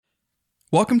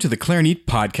Welcome to the Clarinet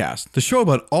Podcast, the show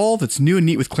about all that's new and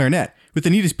neat with clarinet, with the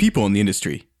neatest people in the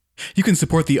industry. You can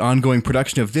support the ongoing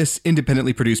production of this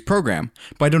independently produced program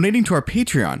by donating to our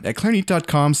Patreon at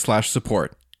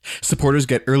clarinet.com/support. Supporters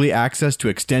get early access to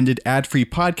extended ad-free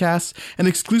podcasts and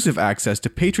exclusive access to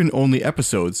patron-only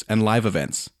episodes and live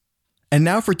events. And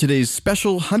now for today's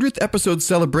special 100th episode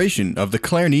celebration of the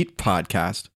Clarinet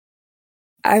Podcast.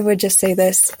 I would just say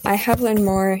this. I have learned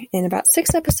more in about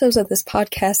 6 episodes of this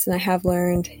podcast than I have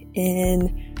learned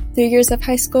in 3 years of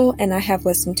high school, and I have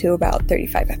listened to about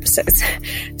 35 episodes.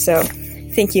 So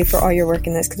thank you for all your work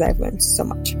in this, because I've learned so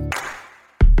much.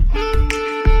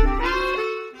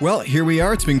 Well, here we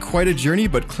are. It's been quite a journey,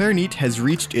 but Clarinet has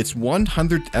reached its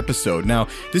 100th episode. Now,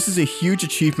 this is a huge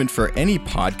achievement for any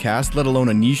podcast, let alone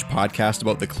a niche podcast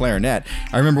about the clarinet.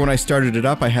 I remember when I started it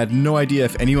up, I had no idea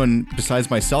if anyone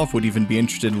besides myself would even be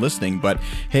interested in listening. But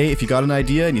hey, if you got an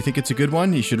idea and you think it's a good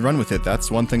one, you should run with it. That's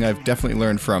one thing I've definitely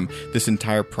learned from this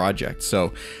entire project.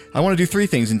 So I want to do 3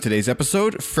 things in today's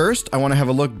episode. First, I want to have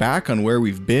a look back on where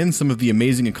we've been, some of the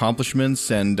amazing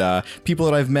accomplishments and people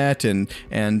that I've met and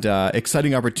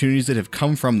exciting opportunities that have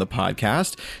come from the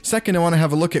podcast. Second, I want to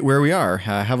have a look at where we are,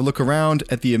 have a look around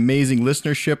at the amazing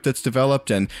listenership that's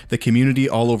developed and the community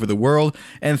all over the world.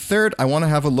 And third, I want to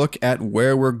have a look at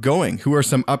where we're going, who are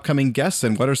some upcoming guests,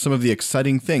 and what are some of the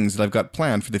exciting things that I've got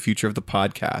planned for the future of the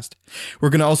podcast. We're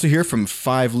going to also hear from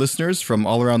 5 listeners from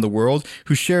all around the world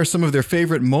who share some of their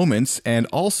favorite moments and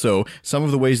also some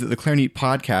of the ways that the Clarinet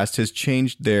Podcast has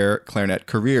changed their clarinet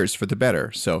careers for the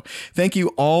better. So thank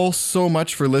you all so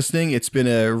much for listening. It's been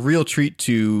a real treat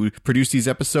to produce these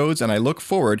episodes, and I look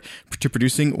forward to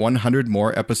producing 100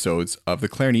 more episodes of the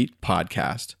Clarinet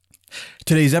Podcast.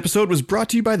 Today's episode was brought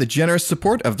to you by the generous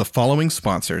support of the following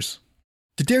sponsors.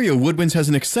 D'Addario Woodwinds has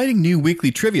an exciting new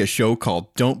weekly trivia show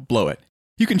called Don't Blow It.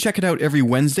 You can check it out every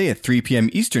Wednesday at 3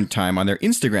 p.m. Eastern Time on their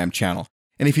Instagram channel.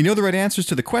 And if you know the right answers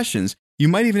to the questions, you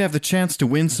might even have the chance to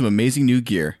win some amazing new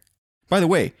gear. By the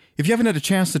way, if you haven't had a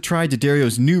chance to try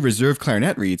D'Addario's new reserve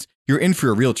clarinet reeds, you're in for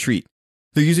a real treat.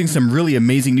 They're using some really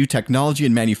amazing new technology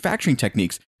and manufacturing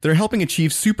techniques that are helping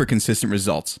achieve super consistent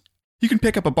results. You can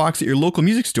pick up a box at your local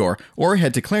music store or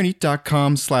head to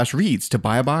clarinet.com/reeds to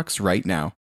buy a box right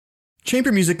now.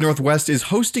 Chamber Music Northwest is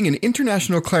hosting an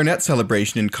international clarinet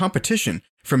celebration and competition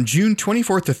from June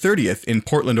 24th to 30th in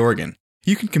Portland, Oregon.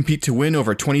 You can compete to win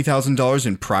over $20,000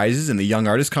 in prizes in the Young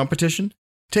Artist Competition,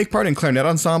 take part in clarinet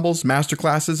ensembles,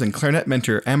 masterclasses, and clarinet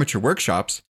mentor amateur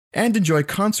workshops, and enjoy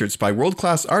concerts by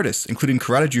world-class artists including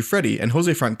Corrado Giuffretti and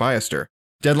Jose Frank Ballester.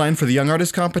 Deadline for the Young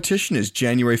Artist Competition is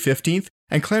January 15th,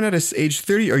 and clarinetists aged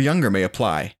 30 or younger may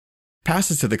apply.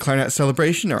 Passes to the Clarinet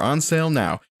Celebration are on sale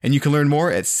now, and you can learn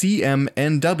more at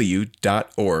cmnw.org.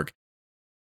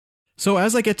 So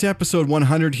as I get to episode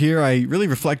 100 here, I really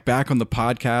reflect back on the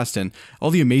podcast and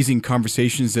all the amazing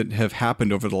conversations that have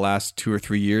happened over the last 2 or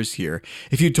 3 years here.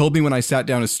 If you'd told me when I sat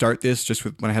down to start this, just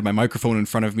when I had my microphone in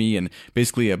front of me and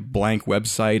basically a blank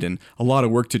website and a lot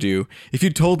of work to do, if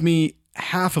you'd told me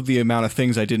half of the amount of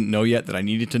things I didn't know yet that I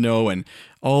needed to know and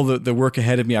all the work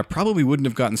ahead of me, I probably wouldn't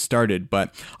have gotten started.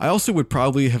 But I also would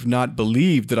probably have not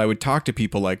believed that I would talk to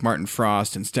people like Martin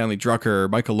Frost and Stanley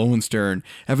Drucker, Michael Lowenstern,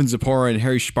 Evan Zapora, and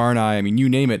Harry Sparnay. I mean, you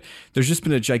name it. There's just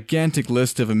been a gigantic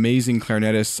list of amazing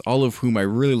clarinetists, all of whom I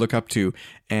really look up to.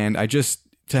 And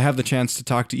to have the chance to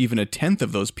talk to even a tenth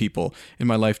of those people in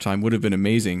my lifetime would have been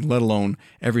amazing, let alone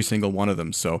every single one of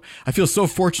them. So I feel so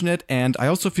fortunate, and I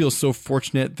also feel so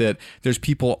fortunate that there's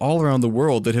people all around the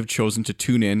world that have chosen to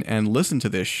tune in and listen to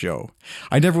this show.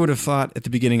 I never would have thought at the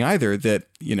beginning either that,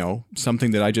 something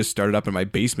that I just started up in my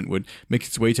basement would make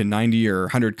its way to 90 or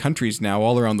 100 countries now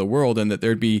all around the world, and that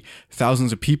there'd be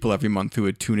thousands of people every month who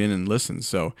would tune in and listen.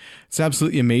 So it's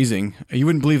absolutely amazing. You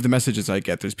wouldn't believe the messages I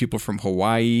get. There's people from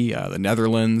Hawaii, the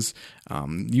Netherlands,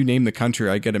 you name the country,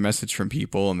 I get a message from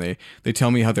people, and they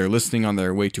tell me how they're listening on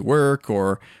their way to work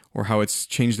or how it's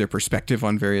changed their perspective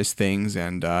on various things.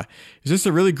 And it's just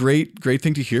a really great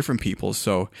thing to hear from people.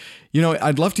 So,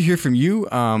 I'd love to hear from you.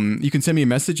 You can send me a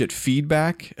message at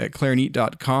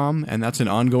feedback@clarinet.com, and that's an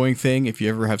ongoing thing. If you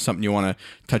ever have something you want to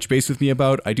touch base with me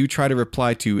about, I do try to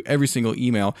reply to every single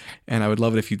email, and I would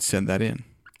love it if you'd send that in.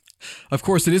 Of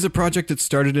course, it is a project that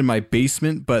started in my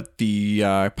basement, but the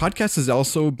podcast has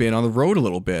also been on the road a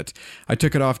little bit. I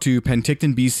took it off to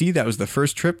Penticton, BC. That was the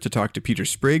first trip to talk to Peter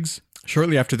Spriggs.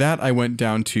 Shortly after that, I went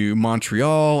down to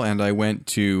Montreal, and I went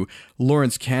to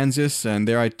Lawrence, Kansas, and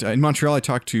there in Montreal I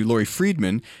talked to Laurie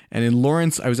Friedman, and in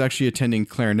Lawrence I was actually attending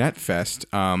Clarinet Fest.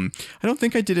 I don't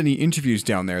think I did any interviews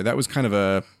down there. That was kind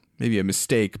of maybe a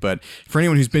mistake, but for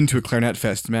anyone who's been to a Clarinet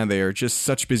Fest, man, they are just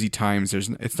such busy times.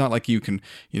 It's not like you can,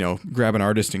 grab an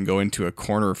artist and go into a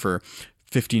corner for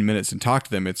 15 minutes and talk to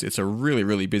them, it's a really,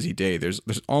 really busy day. There's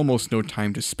almost no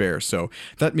time to spare. So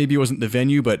that maybe wasn't the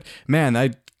venue, but man,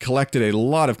 I collected a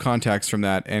lot of contacts from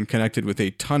that and connected with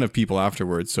a ton of people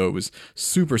afterwards. So it was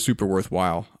super, super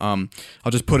worthwhile. I'll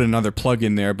just put another plug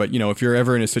in there, but if you're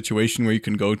ever in a situation where you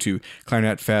can go to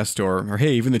Clarinet Fest or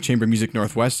hey, even the Chamber Music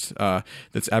Northwest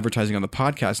that's advertising on the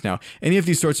podcast now, any of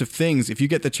these sorts of things, if you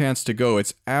get the chance to go,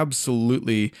 it's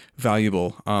absolutely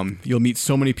valuable. You'll meet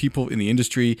so many people in the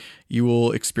industry. You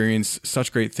will experience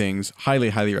such great things.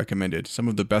 Highly, highly recommended. Some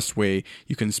of the best way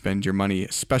you can spend your money,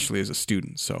 especially as a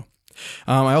student. So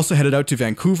I also headed out to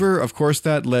Vancouver. Of course,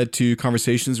 that led to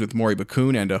conversations with Maury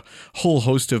Bakun and a whole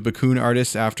host of Bakun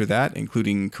artists after that,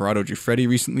 including Corrado Giuffretti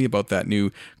recently about that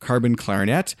new carbon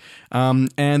clarinet.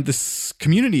 And this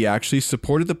community actually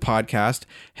supported the podcast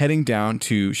heading down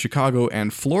to Chicago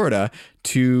and Florida.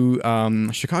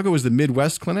 Chicago was the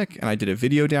Midwest Clinic, and I did a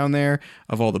video down there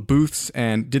of all the booths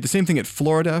and did the same thing at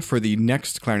Florida for the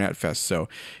next Clarinet Fest. So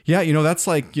yeah, that's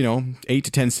like, 8 to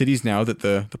 10 cities now that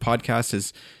the podcast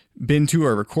has been to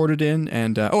or recorded in.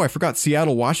 And I forgot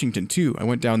Seattle, Washington too. I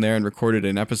went down there and recorded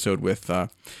an episode with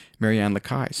Marianne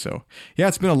Lakai. So yeah,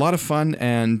 it's been a lot of fun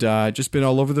and just been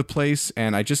all over the place.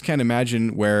 And I just can't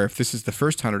imagine where, if this is the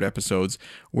first 100 episodes,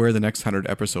 where the next 100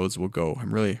 episodes will go.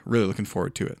 I'm really, really looking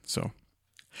forward to it.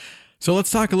 So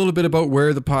let's talk a little bit about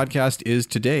where the podcast is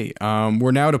today.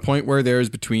 We're now at a point where there's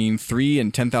between 3,000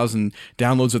 and 10,000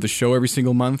 downloads of the show every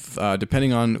single month,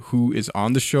 depending on who is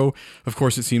on the show. Of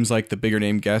course, it seems like the bigger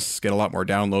name guests get a lot more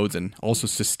downloads and also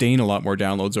sustain a lot more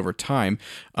downloads over time.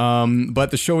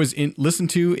 But the show is listened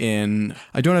to in,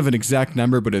 I don't have an exact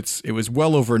number, but it was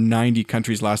well over 90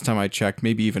 countries last time I checked,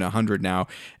 maybe even 100 now.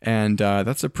 And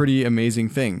that's a pretty amazing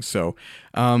thing. So,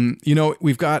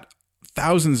 we've got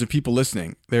thousands of people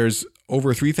listening. There's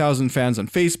over 3,000 fans on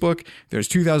Facebook. There's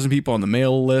 2,000 people on the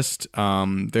mail list.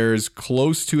 There's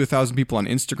close to 1,000 people on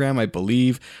Instagram, I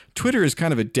believe. Twitter is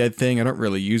kind of a dead thing. I don't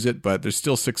really use it, but there's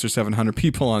still 600 or 700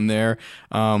 people on there.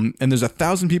 And there's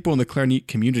 1,000 people in the Clarinet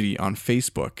community on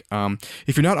Facebook.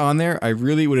 If you're not on there, I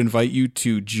really would invite you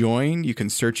to join. You can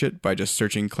search it by just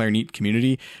searching Clarinet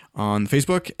community on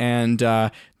Facebook. And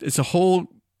it's a whole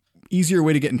easier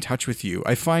way to get in touch with you.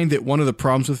 I find that one of the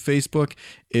problems with Facebook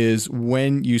is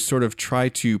when you sort of try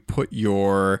to put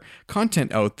your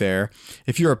content out there.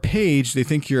 If you're a page, they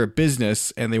think you're a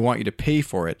business and they want you to pay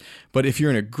for it. But if you're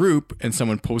in a group and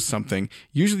someone posts something,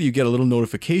 usually you get a little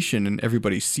notification and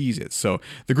everybody sees it. So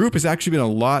the group has actually been a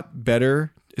lot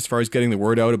better as far as getting the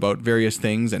word out about various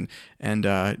things and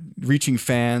reaching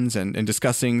fans and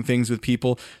discussing things with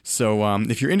people. So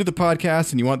if you're into the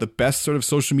podcast and you want the best sort of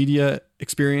social media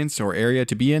experience or area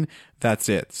to be in, that's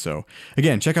it. So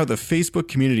again, check out the Facebook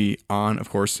community on, of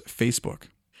course, Facebook.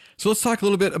 So let's talk a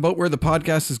little bit about where the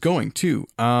podcast is going too.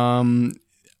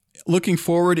 Looking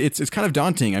forward, it's kind of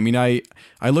daunting. I mean, I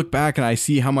look back and I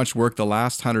see how much work the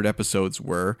last 100 episodes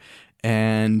were.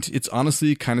 And it's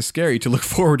honestly kind of scary to look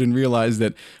forward and realize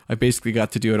that I basically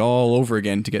got to do it all over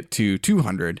again to get to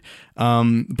 200.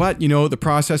 But, the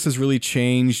process has really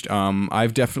changed.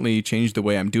 I've definitely changed the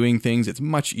way I'm doing things. It's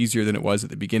much easier than it was at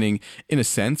the beginning, in a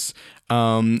sense.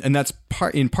 And that's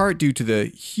in part due to the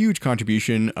huge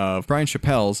contribution of Brian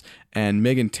Chappells and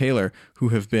Megan Taylor, who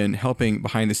have been helping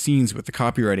behind the scenes with the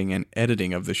copywriting and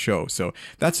editing of the show. So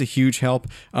that's a huge help.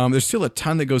 There's still a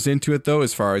ton that goes into it, though,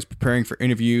 as far as preparing for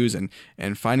interviews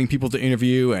and finding people to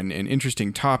interview and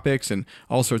interesting topics and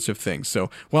all sorts of things. So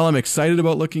while I'm excited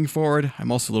about looking forward,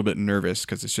 I'm also a little bit nervous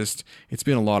because it's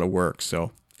been a lot of work.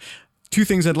 So two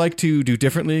things I'd like to do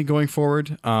differently going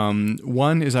forward.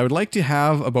 One is I would like to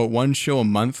have about one show a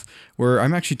month where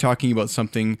I'm actually talking about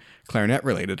something clarinet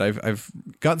related. I've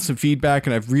gotten some feedback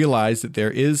and I've realized that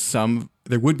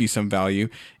there would be some value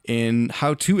in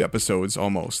how-to episodes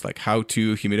almost, like how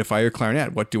to humidify your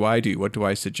clarinet. What do I do? What do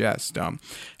I suggest?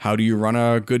 How do you run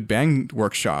a good band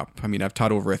workshop? I mean, I've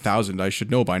taught over 1,000. I should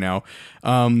know by now.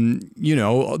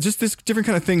 Just this different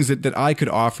kind of things that I could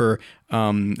offer,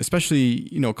 especially,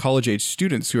 college-age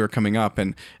students who are coming up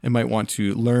and might want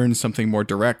to learn something more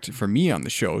direct from me on the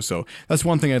show. So that's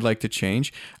one thing I'd like to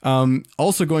change.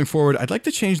 Also going forward, I'd like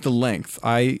to change the length.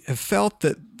 I have felt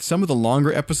that some of the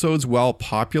longer episodes, while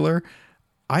popular,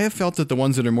 I have felt that the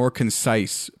ones that are more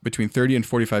concise, between 30 and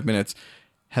 45 minutes,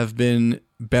 have been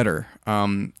better.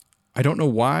 I don't know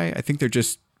why. I think they're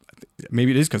just,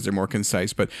 maybe it is because they're more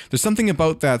concise, but there's something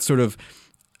about that sort of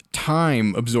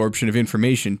time absorption of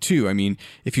information too. I mean,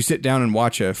 if you sit down and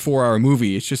watch a 4-hour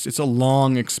movie, it's a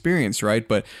long experience, right?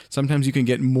 But sometimes you can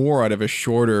get more out of a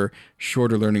shorter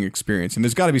shorter learning experience. And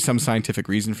there's got to be some scientific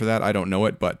reason for that. I don't know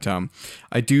it, but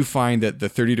I do find that the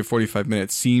 30 to 45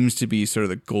 minutes seems to be sort of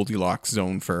the Goldilocks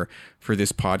zone for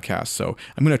this podcast. So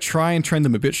I'm going to try and trend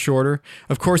them a bit shorter.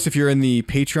 Of course, if you're in the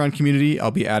Patreon community,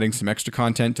 I'll be adding some extra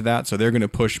content to that. So they're going to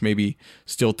push maybe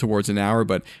still towards an hour.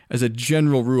 But as a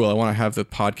general rule, I want to have the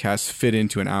podcast fit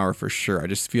into an hour for sure. I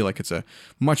just feel like it's a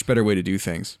much better way to do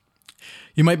things.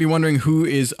 You might be wondering who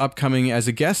is upcoming as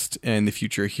a guest in the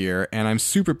future here, and I'm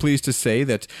super pleased to say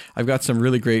that I've got some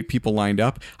really great people lined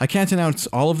up. I can't announce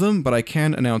all of them, but I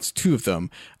can announce two of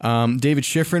them. David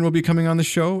Schifrin will be coming on the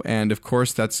show, and of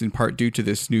course that's in part due to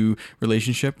this new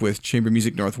relationship with Chamber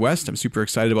Music Northwest. I'm super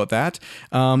excited about that.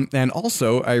 And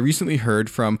also, I recently heard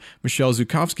from Michelle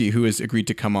Zukowski, who has agreed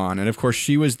to come on, and of course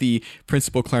she was the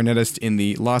principal clarinetist in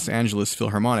the Los Angeles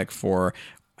Philharmonic for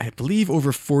I believe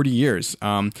over 40 years.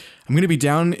 I'm going to be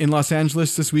down in Los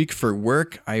Angeles this week for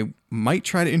work. I might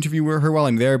try to interview her while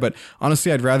I'm there, but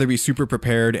honestly, I'd rather be super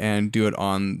prepared and do it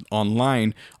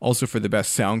online, also for the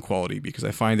best sound quality, because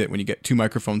I find that when you get two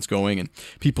microphones going and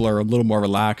people are a little more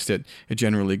relaxed, it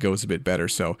generally goes a bit better.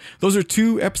 So those are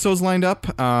two episodes lined up.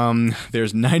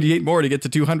 There's 98 more to get to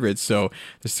 200, so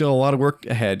there's still a lot of work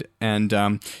ahead. And,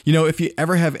 if you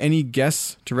ever have any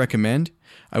guests to recommend,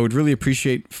 I would really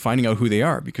appreciate finding out who they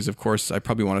are, because of course I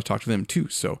probably want to talk to them too.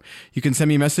 So you can send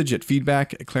me a message at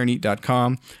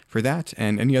feedback@clarinet.com for that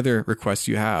and any other requests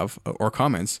you have or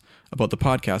comments about the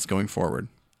podcast going forward.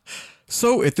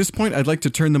 So at this point, I'd like to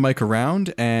turn the mic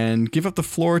around and give up the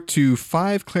floor to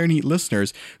 5 Clarinet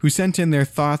listeners who sent in their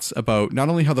thoughts about not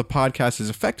only how the podcast has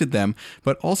affected them,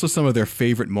 but also some of their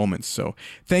favorite moments. So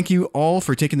thank you all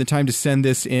for taking the time to send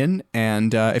this in.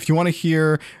 And if you want to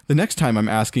hear the next time I'm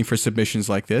asking for submissions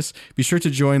like this, be sure to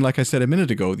join, like I said a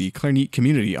minute ago, the Clarinet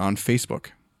community on Facebook.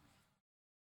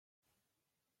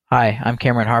 Hi, I'm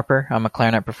Cameron Harper. I'm a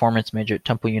clarinet performance major at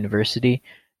Temple University,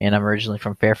 and I'm originally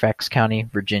from Fairfax County,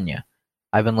 Virginia.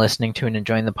 I've been listening to and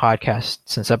enjoying the podcast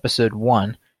since episode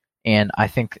 1, and I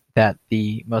think that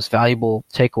the most valuable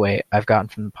takeaway I've gotten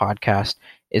from the podcast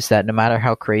is that no matter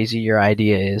how crazy your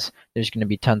idea is, there's going to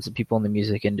be tons of people in the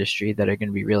music industry that are going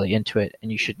to be really into it,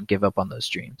 and you shouldn't give up on those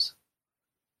dreams.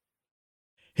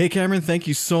 Hey Cameron, thank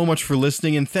you so much for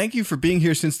listening, and thank you for being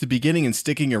here since the beginning and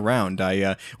sticking around.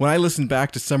 When I listen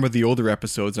back to some of the older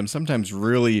episodes, I'm sometimes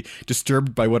really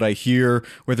disturbed by what I hear,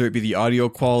 whether it be the audio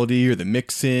quality or the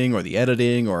mixing or the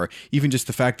editing, or even just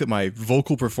the fact that my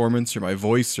vocal performance or my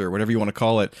voice or whatever you want to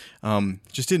call it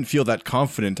just didn't feel that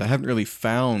confident. I haven't really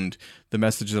found the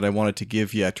message that I wanted to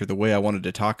give yet, or the way I wanted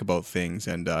to talk about things.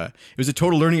 And it was a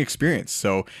total learning experience.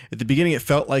 So at the beginning, it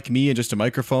felt like me and just a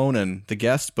microphone and the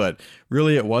guest, but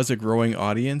really it was a growing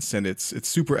audience, and it's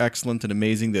super excellent and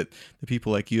amazing that the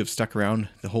people like you have stuck around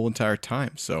the whole entire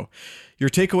time. So your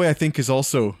takeaway, I think, is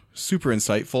also super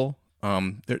insightful.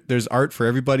 There's art for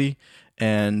everybody.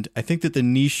 And I think that the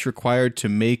niche required to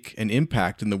make an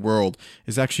impact in the world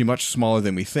is actually much smaller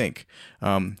than we think.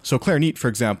 So Clarinet, for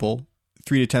example,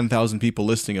 3,000 to 10,000 people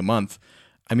listening a month.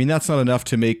 I mean, that's not enough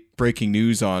to make breaking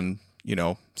news on,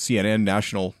 CNN,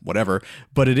 national, whatever,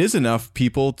 but it is enough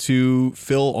people to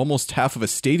fill almost half of a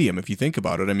stadium, if you think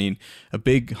about it. I mean, a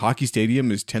big hockey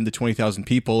stadium is 10 to 20,000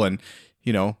 people, and,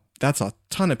 that's a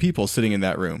ton of people sitting in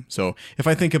that room. So if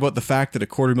I think about the fact that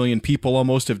 250,000 people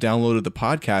almost have downloaded the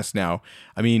podcast now,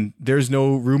 I mean, there's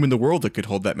no room in the world that could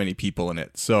hold that many people in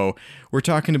it. So we're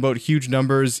talking about huge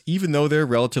numbers, even though they're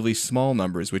relatively small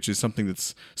numbers, which is something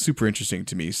that's super interesting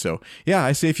to me. So yeah,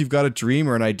 I say if you've got a dream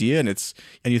or an idea and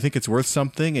you think it's worth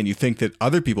something, and you think that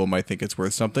other people might think it's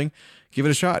worth something, give it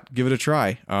a shot, give it a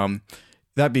try.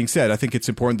 That being said, I think it's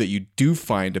important that you do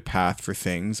find a path for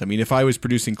things. I mean, if I was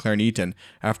producing Clarinet and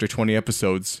after 20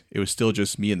 episodes, it was still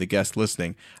just me and the guest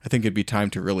listening, I think it'd be time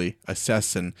to really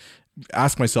assess and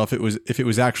ask myself if it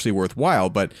was actually worthwhile.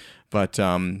 But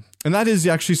and that is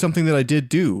actually something that I did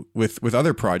do with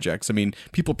other projects. I mean,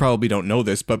 people probably don't know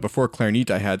this, but before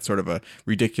Clarinet, I had sort of a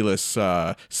ridiculous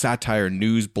satire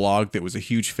news blog that was a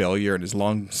huge failure and has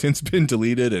long since been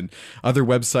deleted, and other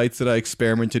websites that I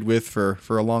experimented with for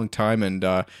a long time, and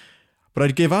but I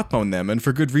gave up on them, and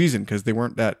for good reason, because they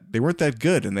weren't that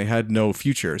good and they had no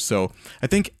future. So I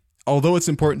think although it's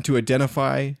important to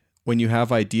identify when you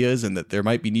have ideas and that there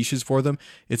might be niches for them,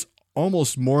 it's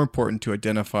almost more important to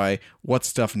identify what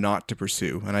stuff not to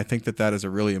pursue. And I think that is a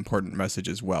really important message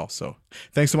as well. So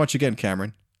thanks so much again,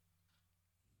 Cameron.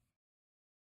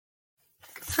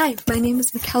 Hi, my name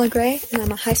is Michaela Gray, and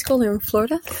I'm a high schooler in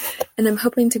Florida, and I'm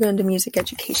hoping to go into music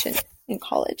education in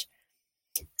college.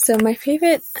 So my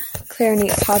favorite clarinet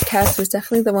podcast was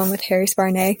definitely the one with Harris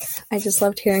Barnett. I just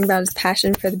loved hearing about his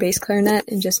passion for the bass clarinet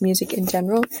and just music in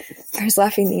general. I was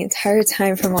laughing the entire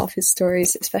time from all of his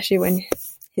stories, especially when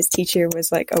his teacher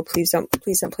was like, "Oh, please don't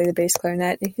play the bass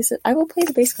clarinet." And he said, "I will play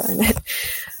the bass clarinet."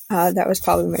 That was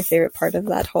probably my favorite part of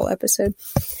that whole episode.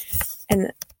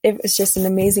 And it was just an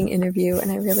amazing interview,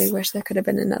 and I really wish there could have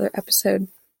been another episode.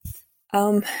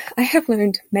 I have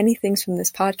learned many things from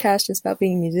this podcast just about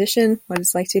being a musician, what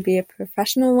it's like to be a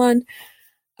professional one,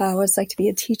 what it's like to be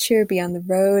a teacher, be on the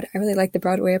road. I really like the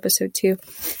Broadway episode too.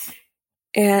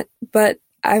 But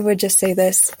I would just say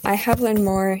this, I have learned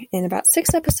more in about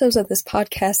 6 episodes of this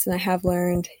podcast than I have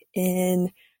learned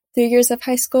in 3 years of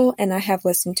high school, and I have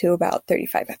listened to about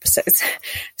 35 episodes.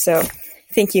 So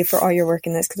thank you for all your work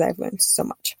in this, because I've learned so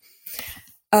much.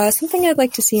 Something I'd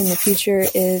like to see in the future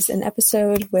is an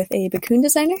episode with a Bakun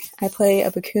designer. I play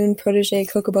a Bakun protege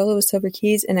Cocobolo with silver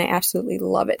keys, and I absolutely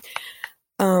love it.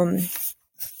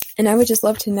 And I would just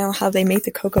love to know how they make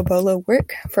the Cocobolo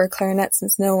work for a clarinet,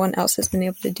 since no one else has been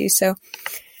able to do so.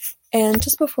 And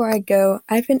just before I go,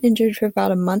 I've been injured for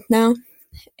about a month now,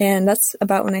 and that's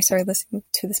about when I started listening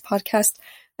to this podcast.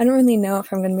 I don't really know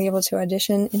if I'm going to be able to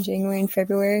audition in January and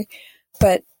February,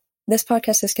 but this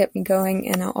podcast has kept me going,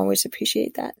 and I'll always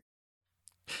appreciate that.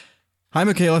 Hi,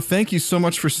 Michaela. Thank you so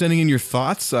much for sending in your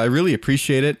thoughts. I really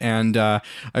appreciate it, and I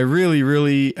really,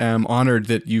 really am honored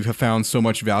that you have found so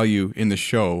much value in the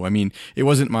show. I mean, it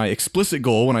wasn't my explicit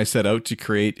goal when I set out to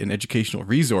create an educational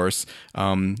resource.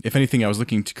 If anything, I was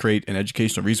looking to create an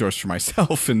educational resource for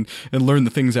myself and learn the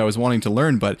things I was wanting to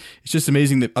learn, but it's just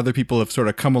amazing that other people have sort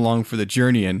of come along for the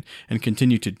journey and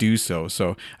continue to do so.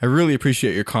 So I really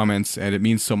appreciate your comments, and it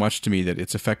means so much to me that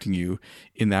it's affecting you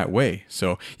in that way.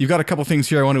 So you've got a couple things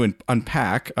here I want to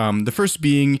unpack. The first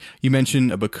being, you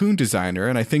mentioned a Bakun designer,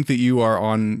 and I think that you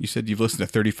said you've listened to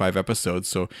 35 episodes,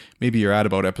 so maybe you're at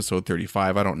about episode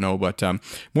 35, I don't know, but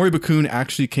Maury Bakun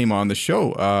actually came on the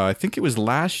show, I think it was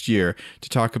last year, to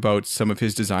talk about some of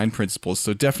his design principles,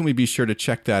 so definitely be sure to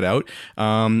check that out.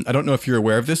 I don't know if you're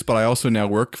aware of this, but I also now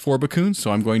work for Bakun,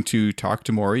 so I'm going to talk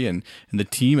to Maury and the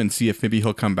team and see if maybe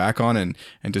he'll come back on and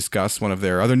discuss one of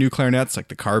their other new clarinets, like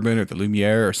the Carbon or the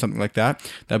Lumiere or something like that.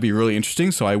 That'd be really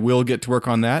interesting, so I will get to work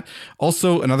on that.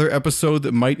 Also, another episode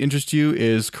that might interest you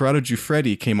is Corrado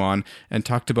Giuffretti came on and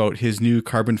talked about his new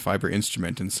carbon fiber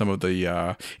instrument and some of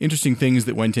the interesting things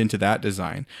that went into that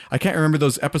design. I can't remember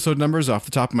those episode numbers off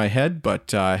the top of my head,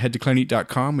 but head to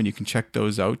clarinet.com and you can check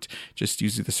those out just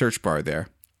using the search bar there.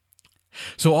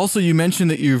 So also you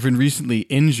mentioned that you've been recently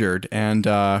injured, and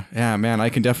yeah, man, I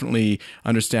can definitely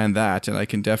understand that, and I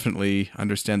can definitely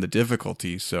understand the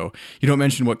difficulty. So you don't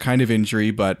mention what kind of injury,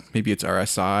 but maybe it's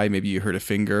RSI, maybe you hurt a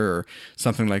finger or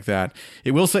something like that.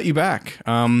 It will set you back.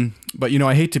 But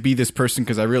I hate to be this person,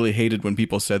 because I really hated when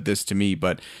people said this to me,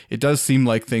 but it does seem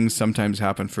like things sometimes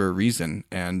happen for a reason.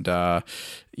 And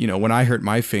when I hurt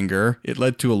my finger, it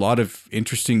led to a lot of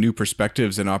interesting new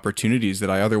perspectives and opportunities that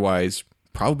I otherwise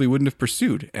probably wouldn't have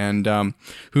pursued. And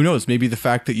who knows, maybe the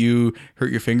fact that you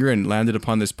hurt your finger and landed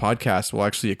upon this podcast will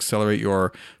actually accelerate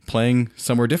your playing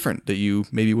somewhere different that you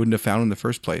maybe wouldn't have found in the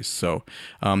first place. So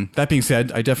that being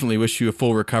said, I definitely wish you a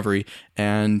full recovery.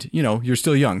 And you're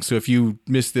still young, so if you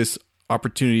miss this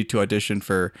opportunity to audition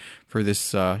for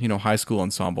this high school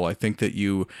ensemble, I think that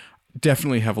you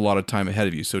definitely have a lot of time ahead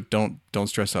of you. So don't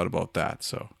stress out about that.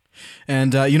 So.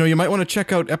 And, you might want to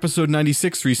check out episode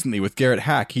 96 recently with Garrett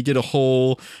Hack. He did a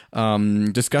whole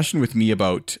discussion with me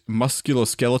about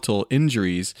musculoskeletal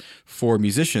injuries for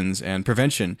musicians and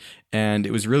prevention. And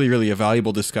it was really, really a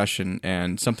valuable discussion,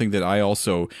 and something that I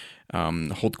also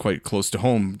hold quite close to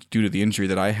home due to the injury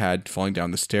that I had falling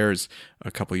down the stairs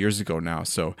a couple years ago now.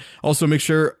 So also make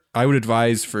sure, I would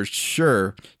advise for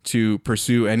sure to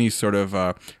pursue any sort of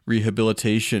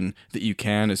rehabilitation that you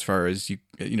can, as far as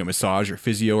massage or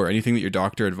physio or anything that your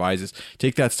doctor advises.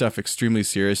 Take that stuff extremely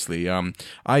seriously.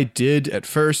 I did at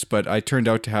first, but I turned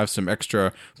out to have some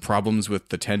extra problems with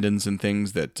the tendons and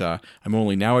things that I'm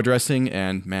only now addressing.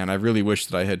 And man, I really wish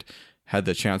that I had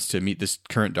the chance to meet this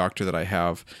current doctor that I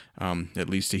have at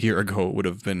least a year ago. It would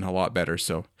have been a lot better.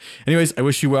 So anyways, I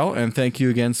wish you well, and thank you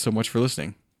again so much for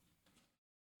listening.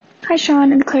 Hi,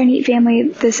 Sean and the Clarinet family.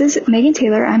 This is Megan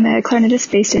Taylor. I'm a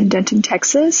clarinetist based in Denton,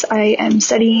 Texas. I am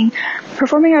studying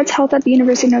performing arts health at the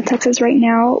University of North Texas right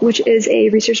now, which is a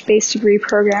research-based degree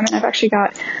program, and I've actually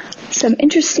got some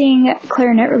interesting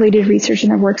clarinet-related research in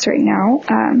the works right now.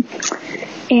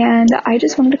 And I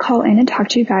just wanted to call in and talk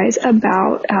to you guys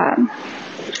about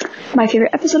my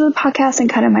favorite episode of the podcast and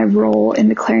kind of my role in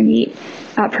the clarinet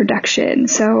production.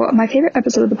 So my favorite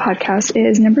episode of the podcast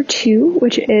is number 2,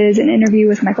 which is an interview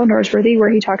with Michael Norsworthy, where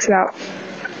he talks about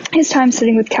his time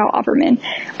studying with Cal Opperman.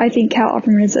 I think Cal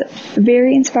Opperman is a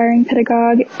very inspiring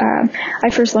pedagogue. I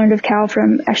first learned of Cal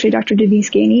from actually Dr. Denise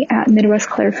Gainey at Midwest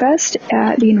Claire Fest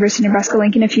at the University of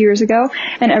Nebraska-Lincoln a few years ago,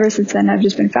 and ever since then I've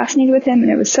just been fascinated with him,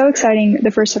 and it was so exciting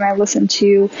the first time I listened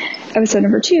to episode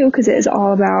number 2, because it is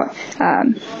all about,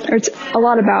 or it's a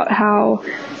lot about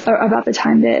about the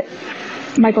time that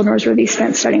Michael Norsworthy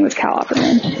spent studying with Cal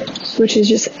Opperman, which is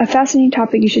just a fascinating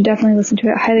topic. You should definitely listen to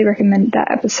it. I highly recommend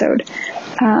that episode.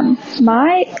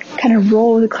 My kind of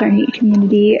role with the Clarinet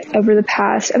community over the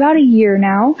past about a year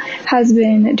now has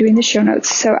been doing the show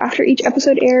notes. So after each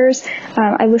episode airs,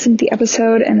 I listen to the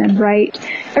episode and then write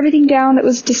everything down that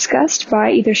was discussed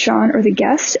by either Sean or the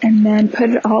guest, and then put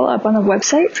it all up on the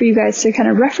website for you guys to kind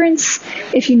of reference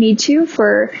if you need to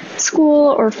for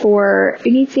school or for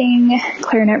anything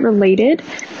clarinet related.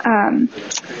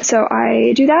 So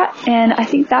I do that, and I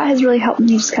think that has really helped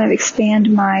me just kind of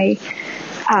expand my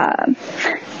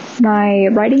my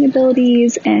writing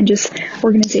abilities and just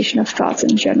organization of thoughts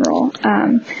in general.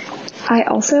 I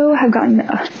also have gotten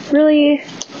really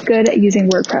good at using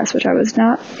WordPress, which I was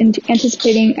not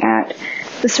anticipating at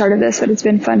the start of this, but it's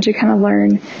been fun to kind of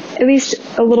learn at least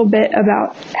a little bit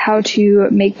about how to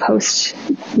make posts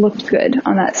look good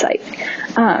on that site.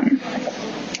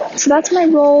 So that's my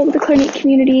role with the clarinet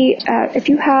community. If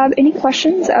you have any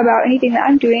questions about anything that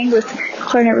I'm doing with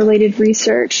clarinet-related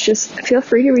research, just feel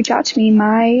free to reach out to me.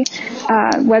 My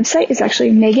website is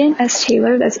actually Megan S.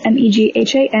 Taylor. That's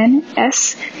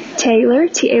MEGHANS Taylor,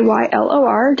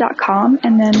 TAYLOR.com.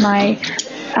 And then my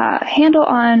handle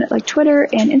on like Twitter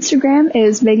and Instagram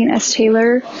is Megan S.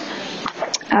 Taylor.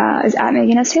 Is at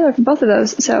Megan S. Taylor for both of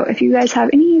those. So if you guys have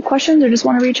any questions or just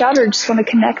want to reach out or just want to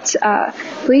connect,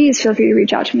 please feel free to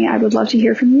reach out to me. I would love to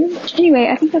hear from you. Anyway,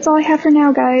 I think that's all I have for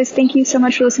now, guys. Thank you so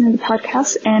much for listening to the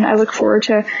podcast, and I look forward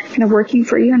to kind of working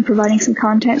for you and providing some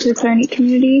content to the clarinet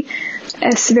community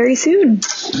very soon.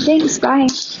 Thanks. Bye.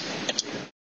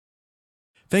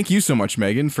 Thank you so much,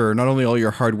 Megan, for not only all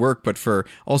your hard work, but for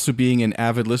also being an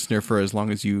avid listener for as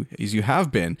long as you have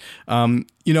been.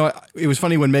 You know, it was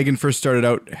funny when Megan first started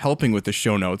out helping with the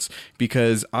show notes,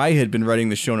 because I had been writing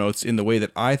the show notes in the way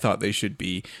that I thought they should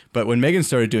be. But when Megan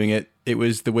started doing it, it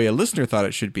was the way a listener thought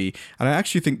it should be. And I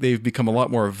actually think they've become a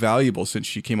lot more valuable since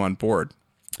she came on board.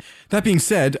 That being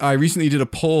said, I recently did a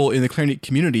poll in the clarinet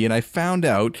community, and I found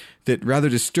out that, rather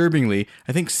disturbingly,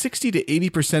 I think 60 to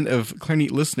 80% of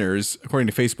clarinet listeners, according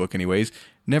to Facebook anyways,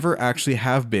 never actually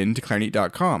have been to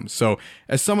clarinet.com. So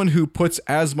as someone who puts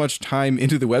as much time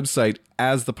into the website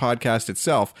as the podcast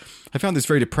itself, I found this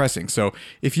very depressing. So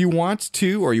if you want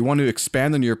to, or you want to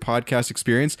expand on your podcast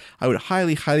experience, I would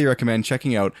highly, highly recommend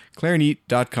checking out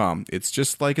clarinet.com. It's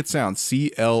just like it sounds,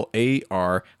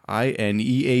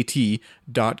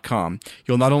 CLARINEAT.com.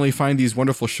 You'll not only find these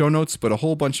wonderful show notes, but a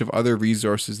whole bunch of other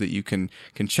resources that you can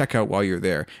check out while you're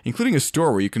there, including a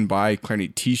store where you can buy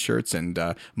clarinet t-shirts and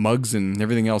mugs and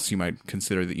everything else you might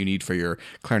consider that you need for your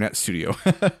clarinet studio.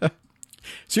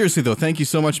 Seriously though, thank you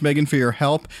so much, Megan, for your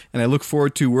help, and I look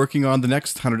forward to working on the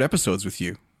next 100 episodes with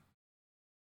you.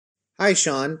 Hi,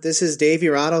 Sean. This is Dave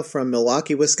Urado from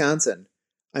Milwaukee, Wisconsin.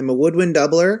 I'm a woodwind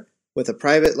doubler with a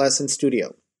private lesson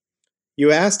studio.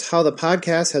 You asked how the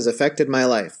podcast has affected my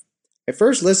life. I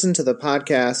first listened to the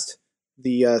podcast,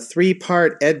 the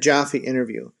 3-part Ed Jaffe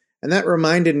interview, and that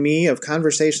reminded me of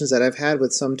conversations that I've had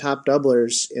with some top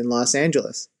doublers in Los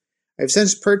Angeles. I've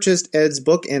since purchased Ed's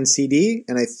book and CD,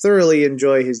 and I thoroughly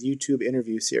enjoy his YouTube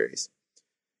interview series.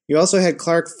 You also had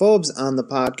Clark Phobes on the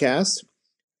podcast.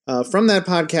 From that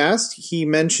podcast, he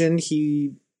mentioned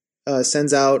he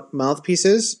sends out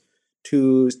mouthpieces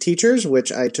to teachers,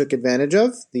 which I took advantage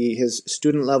of, his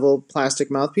student-level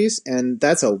plastic mouthpiece, and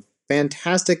that's a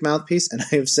fantastic mouthpiece, and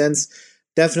I have since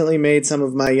definitely made some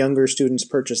of my younger students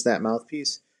purchase that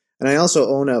mouthpiece. And I also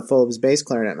own a Phobes bass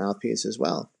clarinet mouthpiece as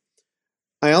well.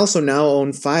 I also now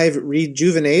own 5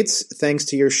 Rejuvenates thanks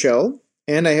to your show,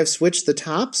 and I have switched the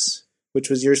tops,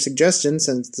 which was your suggestion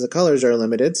since the colors are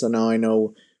limited, so now I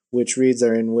know which reeds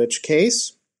are in which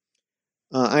case.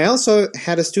 I also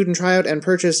had a student try out and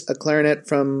purchase a clarinet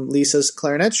from Lisa's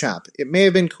Clarinet Shop. It may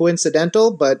have been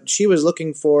coincidental, but she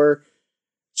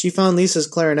found Lisa's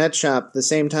Clarinet Shop the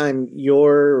same time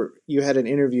you had an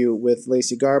interview with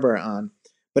Lacey Garber on.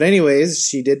 But anyways,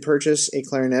 she did purchase a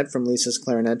clarinet from Lisa's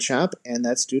Clarinet Shop, and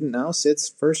that student now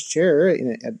sits first chair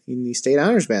in the State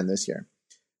Honors Band this year.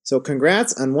 So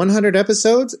congrats on 100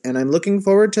 episodes, and I'm looking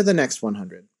forward to the next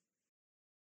 100.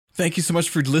 Thank you so much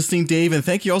for listening, Dave, and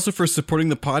thank you also for supporting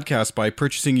the podcast by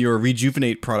purchasing your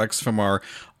Rejuvenate products from our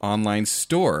online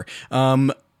store.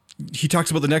 he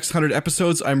talks about the next 100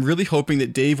 episodes. I'm really hoping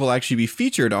that Dave will actually be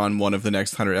featured on one of the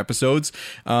next 100 episodes,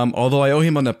 although I owe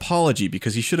him an apology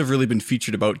because he should have really been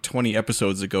featured about 20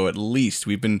 episodes ago at least.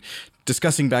 We've been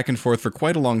discussing back and forth for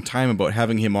quite a long time about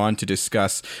having him on to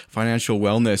discuss financial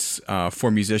wellness for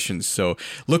musicians. So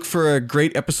look for a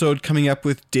great episode coming up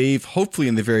with Dave, hopefully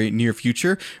in the very near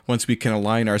future, once we can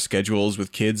align our schedules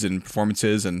with kids and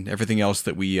performances and everything else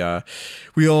that we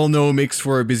all know makes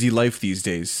for a busy life these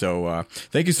days. So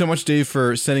thank you so much, Dave,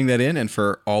 for sending that in and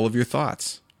for all of your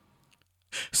thoughts.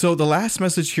 So the last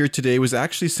message here today was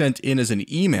actually sent in as an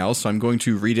email, so I'm going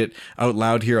to read it out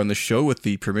loud here on the show with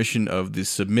the permission of the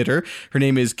submitter. Her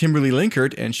name is Kimberly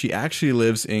Linkert, and she actually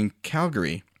lives in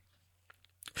Calgary.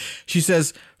 She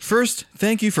says, "First,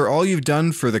 thank you for all you've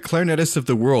done for the clarinetists of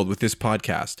the world with this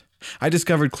podcast. I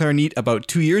discovered Clarinet about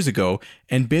 2 years ago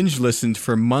and binge listened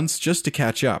for months just to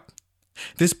catch up.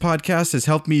 This podcast has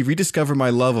helped me rediscover my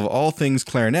love of all things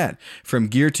clarinet, from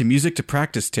gear to music to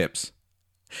practice tips.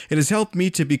 It has helped me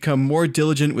to become more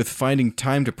diligent with finding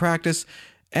time to practice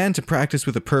and to practice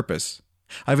with a purpose.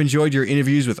 I've enjoyed your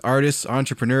interviews with artists,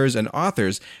 entrepreneurs, and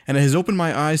authors, and it has opened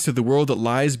my eyes to the world that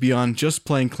lies beyond just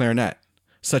playing clarinet,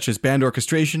 such as band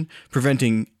orchestration,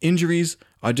 preventing injuries,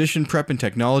 audition prep and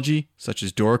technology, such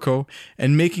as Dorico,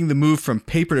 and making the move from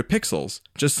paper to pixels,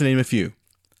 just to name a few.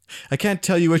 I can't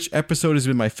tell you which episode has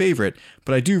been my favorite,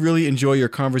 but I do really enjoy your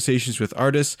conversations with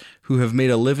artists who have made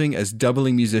a living as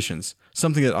doubling musicians,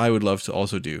 something that I would love to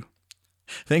also do.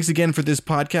 Thanks again for this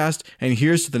podcast, and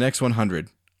here's to the next 100.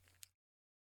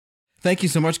 Thank you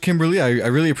so much, Kimberly. I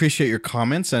really appreciate your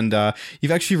comments, and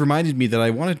you've actually reminded me that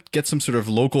I want to get some sort of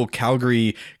local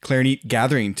Calgary clarinet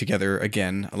gathering together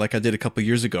again, like I did a couple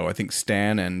years ago. I think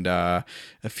Stan and a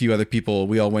few other people,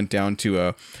 we all went down to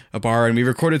a bar, and we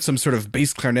recorded some sort of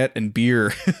bass clarinet and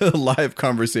beer live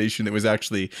conversation that was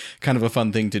actually kind of a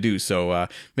fun thing to do. So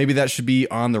maybe that should be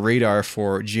on the radar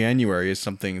for January as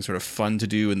something sort of fun to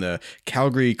do in the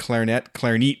Calgary clarinet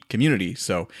community.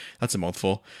 So that's a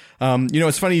mouthful.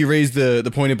 It's funny you raised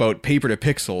the point about paper to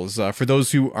pixels. For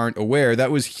those who aren't aware, that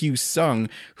was Hugh Sung,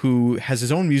 who has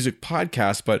his own music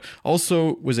podcast, but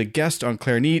also was a guest on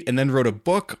Clarinet and then wrote a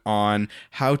book on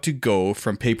how to go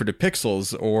from paper to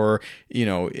pixels, or,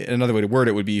 another way to word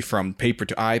it would be from paper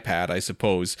to iPad, I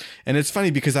suppose. And it's funny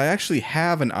because I actually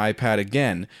have an iPad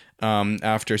again,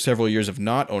 after several years of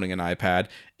not owning an iPad,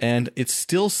 and it's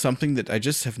still something that I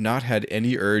just have not had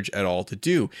any urge at all to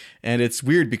do. And it's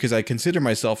weird because I consider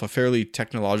myself a fairly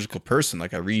technological person.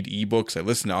 Like, I read ebooks, I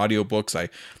listen to audiobooks, I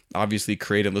obviously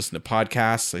create and listen to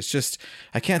podcasts. It's just,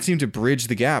 I can't seem to bridge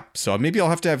the gap. So maybe I'll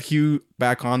have to have Hugh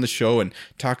back on the show and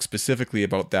talk specifically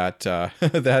about that,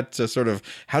 sort of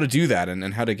how to do that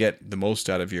and how to get the most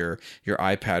out of your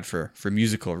iPad for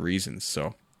musical reasons.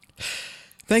 So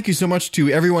thank you so much to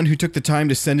everyone who took the time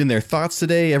to send in their thoughts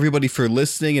today, everybody for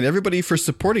listening, and everybody for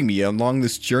supporting me along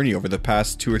this journey over the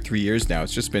past 2 or 3 years now.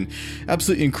 It's just been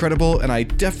absolutely incredible, and I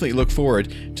definitely look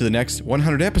forward to the next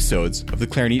 100 episodes of the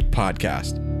Clarinet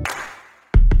Podcast.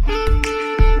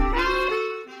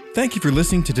 Thank you for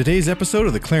listening to today's episode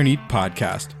of the Clarinet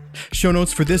Podcast. Show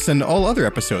notes for this and all other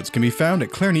episodes can be found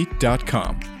at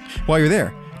clarinet.com. While you're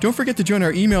there, don't forget to join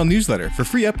our email newsletter for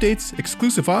free updates,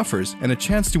 exclusive offers, and a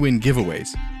chance to win giveaways.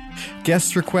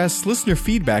 Guest requests, listener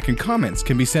feedback, and comments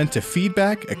can be sent to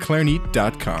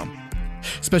feedback@clarinet.com.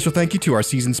 Special thank you to our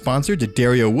season sponsor,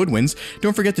 D'Addario Woodwinds.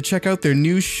 Don't forget to check out their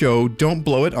new show, Don't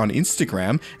Blow It, on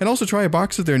Instagram, and also try a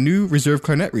box of their new Reserve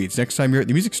Clarinet reeds next time you're at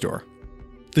the music store.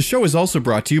 The show is also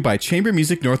brought to you by Chamber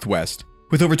Music Northwest.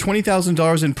 With over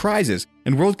 $20,000 in prizes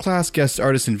and world-class guest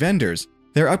artists and vendors,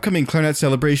 their upcoming Clarinet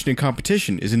Celebration and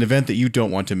Competition is an event that you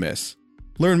don't want to miss.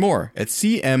 Learn more at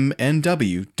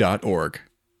cmnw.org.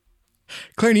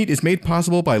 Clarinet is made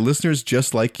possible by listeners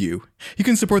just like you. You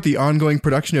can support the ongoing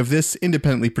production of this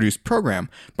independently produced program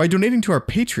by donating to our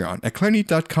Patreon at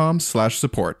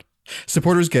clarinet.com/support.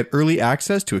 Supporters get early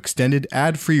access to extended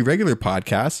ad-free regular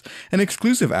podcasts and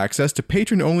exclusive access to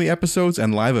patron-only episodes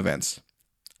and live events.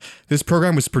 This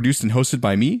program was produced and hosted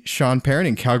by me, Sean Perrin,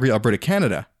 in Calgary, Alberta,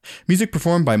 Canada. Music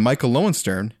performed by Michael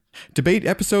Lowenstern. Debate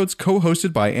episodes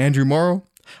co-hosted by Andrew Morrow.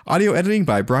 Audio editing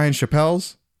by Brian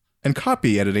Chappelles. And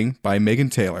copy editing by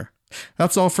Megan Taylor.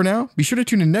 That's all for now. Be sure to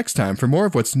tune in next time for more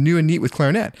of what's new and neat with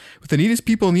clarinet, with the neatest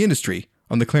people in the industry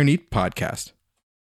on the Clarinet Podcast.